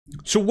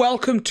So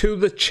welcome to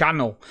the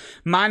channel.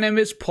 My name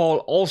is Paul,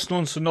 also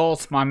known as the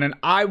Northman, and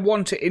I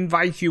want to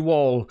invite you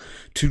all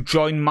to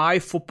join my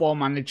Football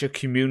Manager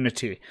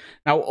community.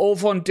 Now,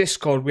 over on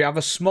Discord, we have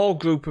a small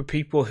group of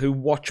people who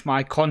watch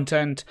my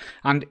content,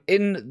 and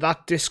in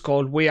that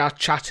Discord, we are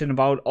chatting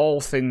about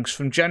all things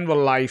from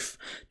general life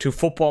to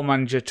Football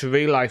Manager to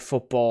real life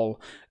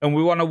football. And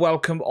we want to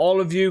welcome all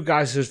of you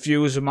guys as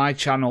viewers of my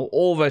channel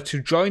over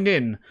to join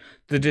in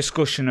the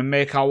discussion and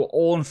make our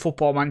own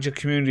Football Manager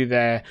community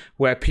there,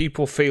 where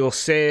people feel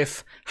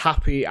safe,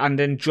 happy and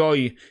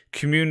enjoy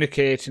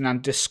communicating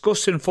and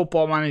discussing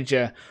Football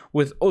Manager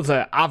with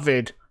other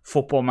avid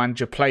Football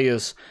Manager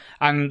players.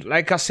 And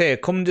like I say,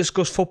 come and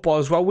discuss football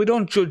as well. We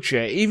don't judge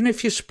you. Even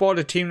if you support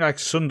a team like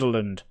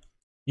Sunderland,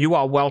 you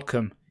are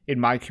welcome in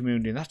my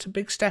community. And that's a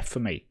big step for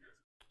me.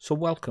 So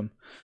welcome.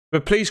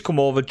 But please come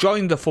over,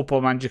 join the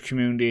Football Manager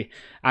community,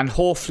 and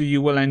hopefully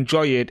you will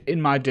enjoy it in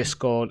my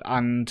Discord.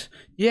 And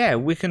yeah,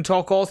 we can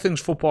talk all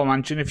things Football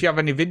Manager. And if you have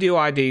any video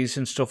ideas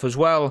and stuff as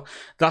well,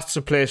 that's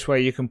the place where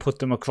you can put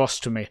them across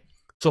to me.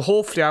 So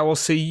hopefully I will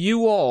see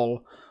you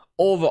all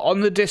over on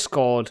the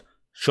Discord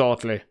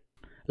shortly.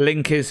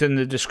 Link is in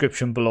the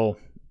description below,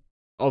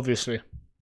 obviously.